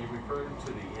 Are you referring to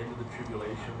the end of the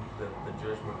tribulation that the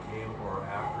judgment came, or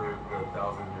after the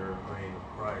 1,000-year reign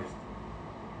of Christ?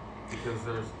 Because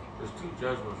there's 2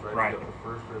 judgments, right? Right. You got the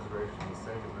first resurrection and the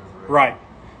second resurrection. Right.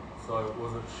 So I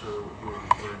wasn't sure what you were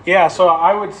referring to. Yeah, so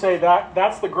I would say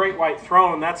that's the great white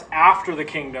throne. That's after the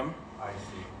kingdom. I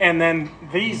see. And then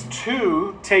these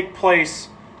 2 take place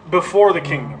before the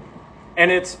kingdom.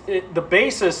 And the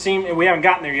basis we haven't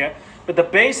gotten there yet, but the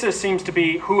basis seems to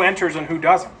be who enters and who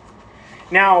doesn't.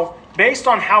 Now, based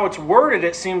on how it's worded,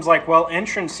 it seems like, well,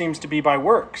 entrance seems to be by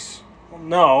works. Well,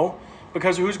 no,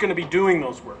 because who's going to be doing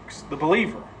those works? The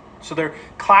believer. So they're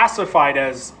classified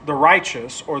as the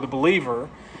righteous or the believer.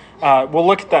 We'll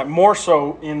look at that more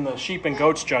so in the sheep and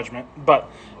goats judgment. But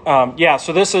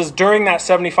so this is during that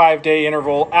 75-day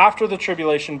interval after the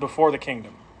tribulation, before the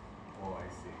kingdom. Oh, I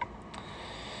see.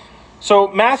 So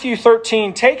Matthew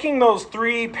 13, taking those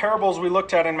three parables we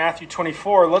looked at in Matthew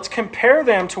 24, let's compare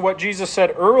them to what Jesus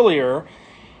said earlier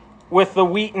with the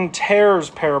wheat and tares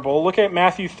parable. Look at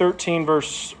Matthew 13,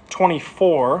 verse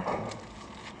 24.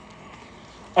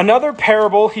 Another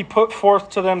parable he put forth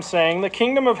to them, saying, the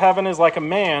kingdom of heaven is like a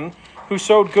man who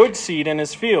sowed good seed in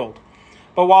his field.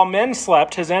 But while men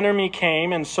slept, his enemy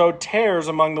came and sowed tares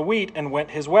among the wheat and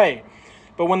went his way.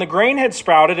 But when the grain had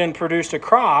sprouted and produced a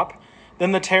crop,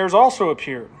 then the tares also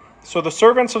appeared. So the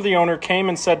servants of the owner came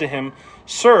and said to him,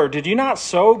 Sir, did you not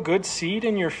sow good seed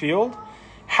in your field?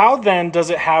 How then does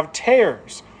it have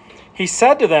tares? He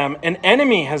said to them, An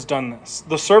enemy has done this.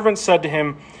 The servants said to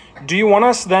him, Do you want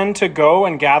us then to go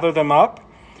and gather them up?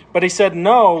 But he said,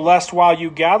 No, lest while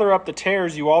you gather up the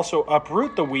tares, you also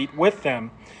uproot the wheat with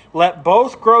them. Let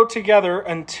both grow together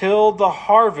until the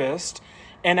harvest.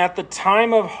 And at the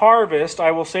time of harvest,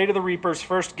 I will say to the reapers,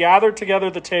 First gather together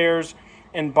the tares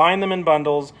and bind them in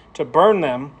bundles to burn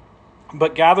them,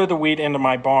 but gather the wheat into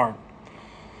my barn.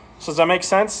 So does that make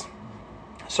sense?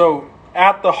 So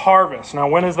at the harvest. Now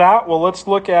when is that? Well, let's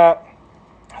look at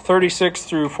 36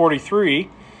 through 43.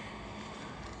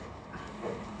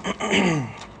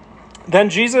 Then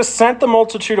Jesus sent the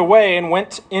multitude away and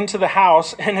went into the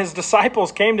house, and his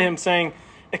disciples came to him, saying,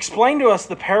 Explain to us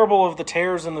the parable of the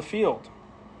tares in the field.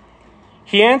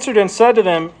 He answered and said to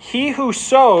them, He who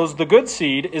sows the good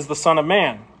seed is the Son of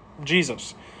Man,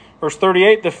 Jesus. Verse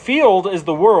 38, The field is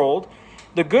the world.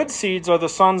 The good seeds are the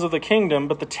sons of the kingdom,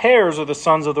 but the tares are the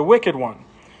sons of the wicked one.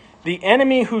 The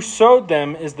enemy who sowed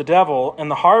them is the devil, and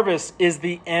the harvest is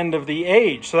the end of the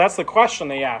age. So that's the question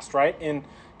they asked, right? In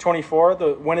 24,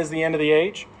 when is the end of the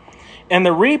age? And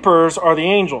the reapers are the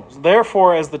angels.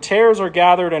 Therefore, as the tares are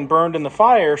gathered and burned in the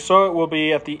fire, so it will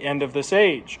be at the end of this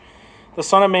age. The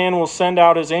Son of Man will send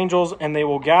out his angels, and they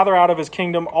will gather out of his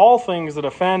kingdom all things that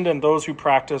offend and those who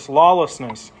practice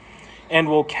lawlessness, and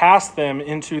will cast them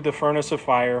into the furnace of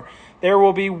fire. There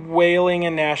will be wailing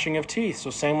and gnashing of teeth. So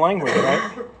same language,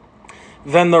 right?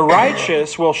 Then the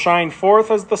righteous will shine forth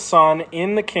as the sun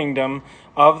in the kingdom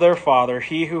of their Father.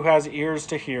 He who has ears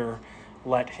to hear,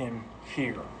 let him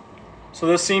hear. So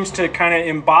this seems to kind of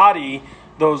embody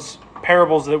those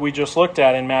parables that we just looked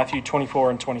at in Matthew 24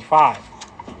 and 25.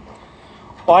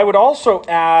 Well, I would also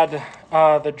add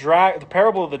the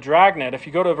parable of the dragnet. If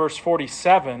you go to verse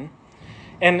 47,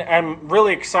 and I'm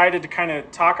really excited to kind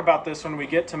of talk about this when we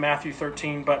get to Matthew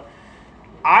 13, but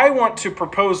I want to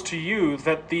propose to you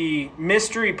that the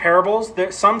mystery parables,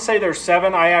 that some say there's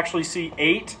 7, I actually see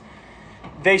 8.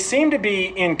 They seem to be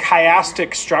in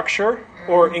chiastic structure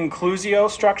or inclusio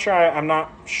structure. I'm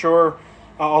not sure,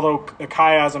 although a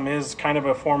chiasm is kind of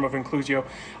a form of inclusio.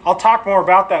 I'll talk more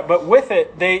about that. But with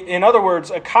it, in other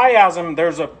words, a chiasm,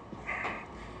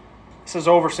 this is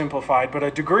oversimplified, but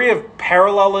a degree of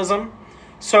parallelism.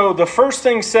 So the first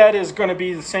thing said is going to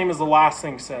be the same as the last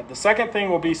thing said. The second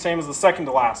thing will be same as the second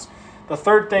to last. The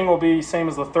third thing will be same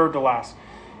as the third to last.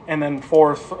 And then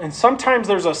fourth. And sometimes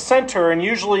there's a center, and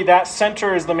usually that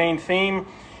center is the main theme.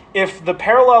 If the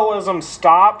parallelism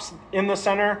stops in the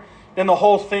center, then the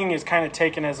whole thing is kind of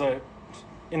taken as an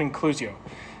inclusio.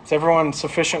 Is everyone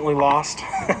sufficiently lost?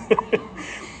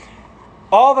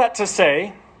 All that to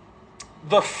say,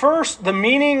 the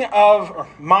meaning of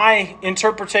my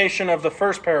interpretation of the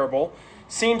first parable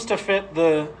seems to fit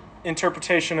the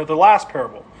interpretation of the last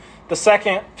parable. The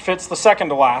second fits the second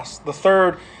to last. The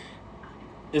third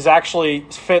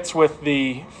fits with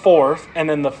the fourth, and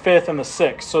then the fifth and the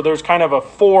sixth. So there's kind of a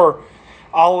 4.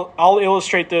 I'll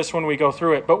illustrate this when we go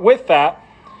through it. But with that,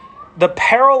 the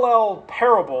parallel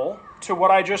parable to what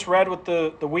I just read with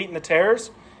the wheat and the tares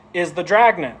is the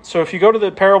dragnet. So if you go to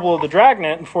the parable of the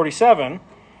dragnet in 47,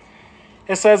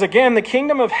 it says, Again, the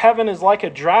kingdom of heaven is like a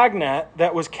dragnet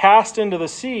that was cast into the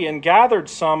sea and gathered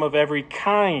some of every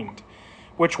kind,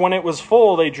 which when it was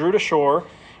full they drew to shore,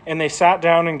 and they sat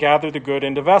down and gathered the good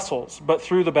into vessels, but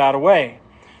threw the bad away.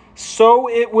 So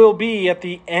it will be at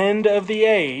the end of the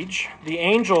age. The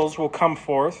angels will come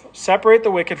forth, separate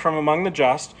the wicked from among the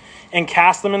just, and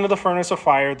cast them into the furnace of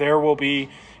fire. There will be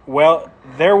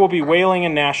wailing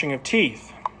and gnashing of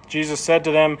teeth. Jesus said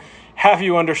to them, Have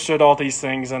you understood all these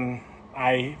things? And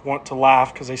I want to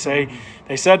laugh because they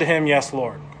said to him, Yes,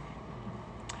 Lord.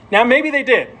 Now maybe they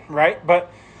did, right?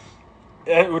 But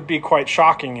it would be quite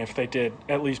shocking if they did,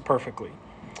 at least perfectly.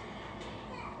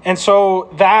 And so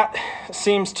that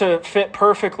seems to fit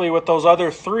perfectly with those other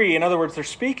three. In other words, they're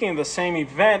speaking of the same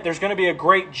event. There's going to be a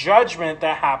great judgment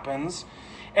that happens.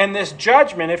 And this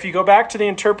judgment, if you go back to the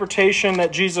interpretation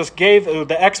that Jesus gave,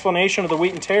 the explanation of the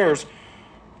wheat and tares,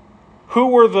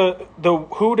 who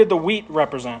did the wheat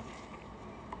represent?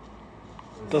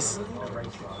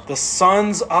 The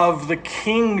sons of the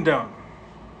kingdom.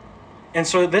 And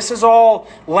so this is all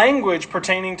language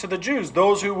pertaining to the Jews.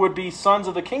 Those who would be sons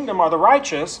of the kingdom are the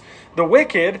righteous. The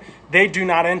wicked, they do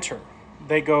not enter.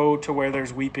 They go to where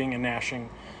there's weeping and gnashing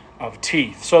of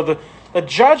teeth. So the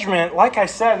judgment, like I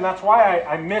said, and that's why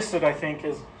I missed it, I think,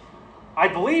 is I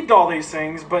believed all these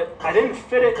things, but I didn't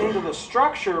fit it into the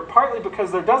structure, partly because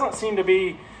there doesn't seem to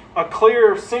be a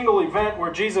clear single event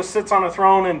where Jesus sits on a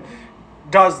throne and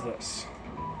does this.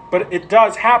 But it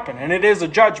does happen, and it is a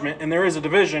judgment, and there is a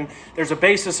division. There's a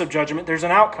basis of judgment. There's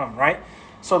an outcome, right?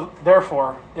 So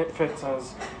therefore, it fits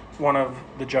as one of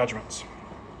the judgments.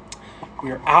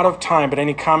 We are out of time, but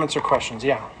any comments or questions?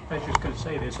 Yeah. I was just going to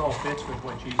say, this all fits with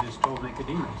what Jesus told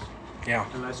Nicodemus. Yeah.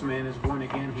 Unless a man is born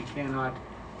again, he cannot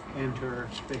enter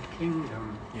the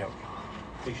kingdom. Yep.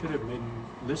 They should have been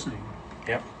listening.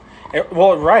 Yep.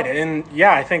 Well, right. And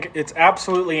yeah, I think it's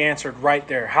absolutely answered right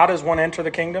there. How does one enter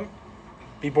the kingdom?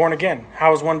 Be born again.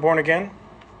 How is one born again?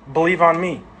 Believe on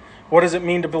me. What does it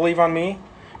mean to believe on me?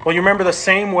 Well, you remember the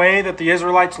same way that the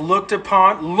Israelites looked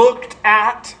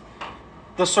at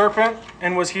the serpent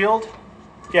and was healed?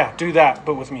 Yeah, do that,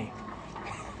 but with me.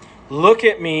 Look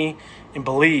at me and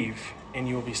believe, and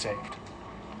you will be saved.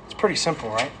 It's pretty simple,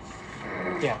 right?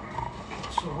 Yeah.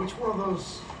 So which one of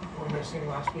those were missing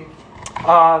last week?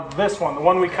 This one, the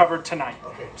one we covered tonight.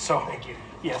 Okay, So, thank you.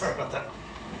 yes. Sorry about that.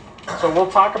 So we'll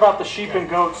talk about the sheep and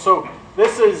goats. So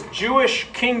this is Jewish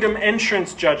kingdom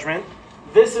entrance judgment.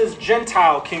 This is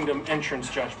Gentile kingdom entrance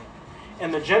judgment.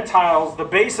 And the Gentiles, the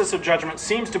basis of judgment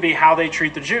seems to be how they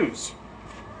treat the Jews.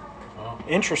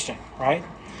 Interesting, right?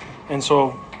 And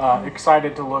so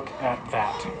excited to look at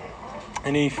that.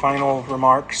 Any final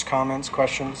remarks, comments,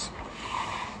 questions?